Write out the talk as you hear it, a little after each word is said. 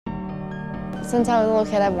Since I was a little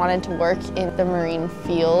kid, I wanted to work in the marine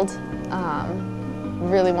field.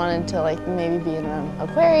 Really wanted to maybe be in an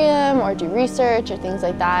aquarium or do research or things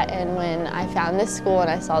like that. And when I found this school and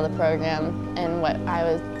I saw the program and what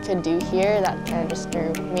I could do here, that kind of just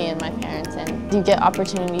drew me and my parents in. You get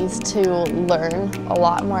opportunities to learn a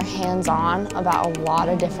lot more hands-on about a lot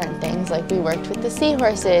of different things. Like we worked with the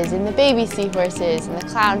seahorses and the baby seahorses and the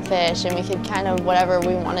clownfish, and we could kind of, whatever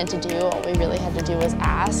we wanted to do, all we really had to do was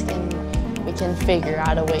ask, and we can figure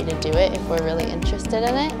out a way to do it if we're really interested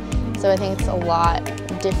in it. So I think it's a lot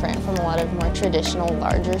different from a lot of more traditional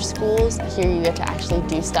larger schools. Here you get to actually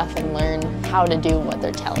do stuff and learn how to do what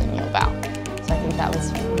they're telling you about. So I think that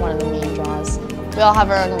was one of the main draws. We all have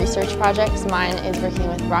our own research projects. Mine is working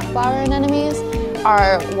with rock flower anemones.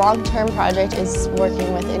 Our long-term project is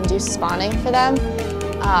working with induced spawning for them.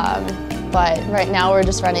 But right now we're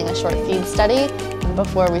just running a short feed study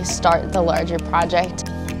before we start the larger project.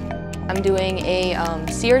 I'm doing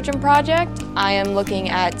a sea urchin project. I am looking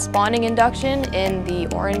at spawning induction in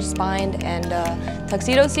the orange-spined and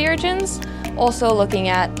tuxedo sea urchins. Also looking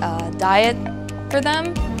at diet for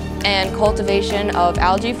them and cultivation of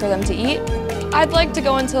algae for them to eat. I'd like to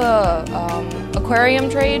go into aquarium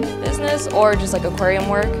trade business or just like aquarium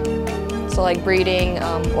work. So like breeding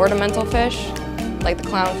ornamental fish, like the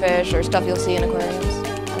clownfish or stuff you'll see in aquariums.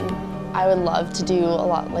 I would love to do a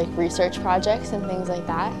lot like research projects and things like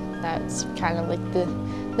that. That's kind of like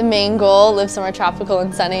the main goal, live somewhere tropical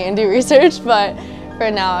and sunny and do research, but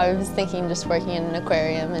for now I was thinking just working in an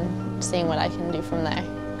aquarium and seeing what I can do from there.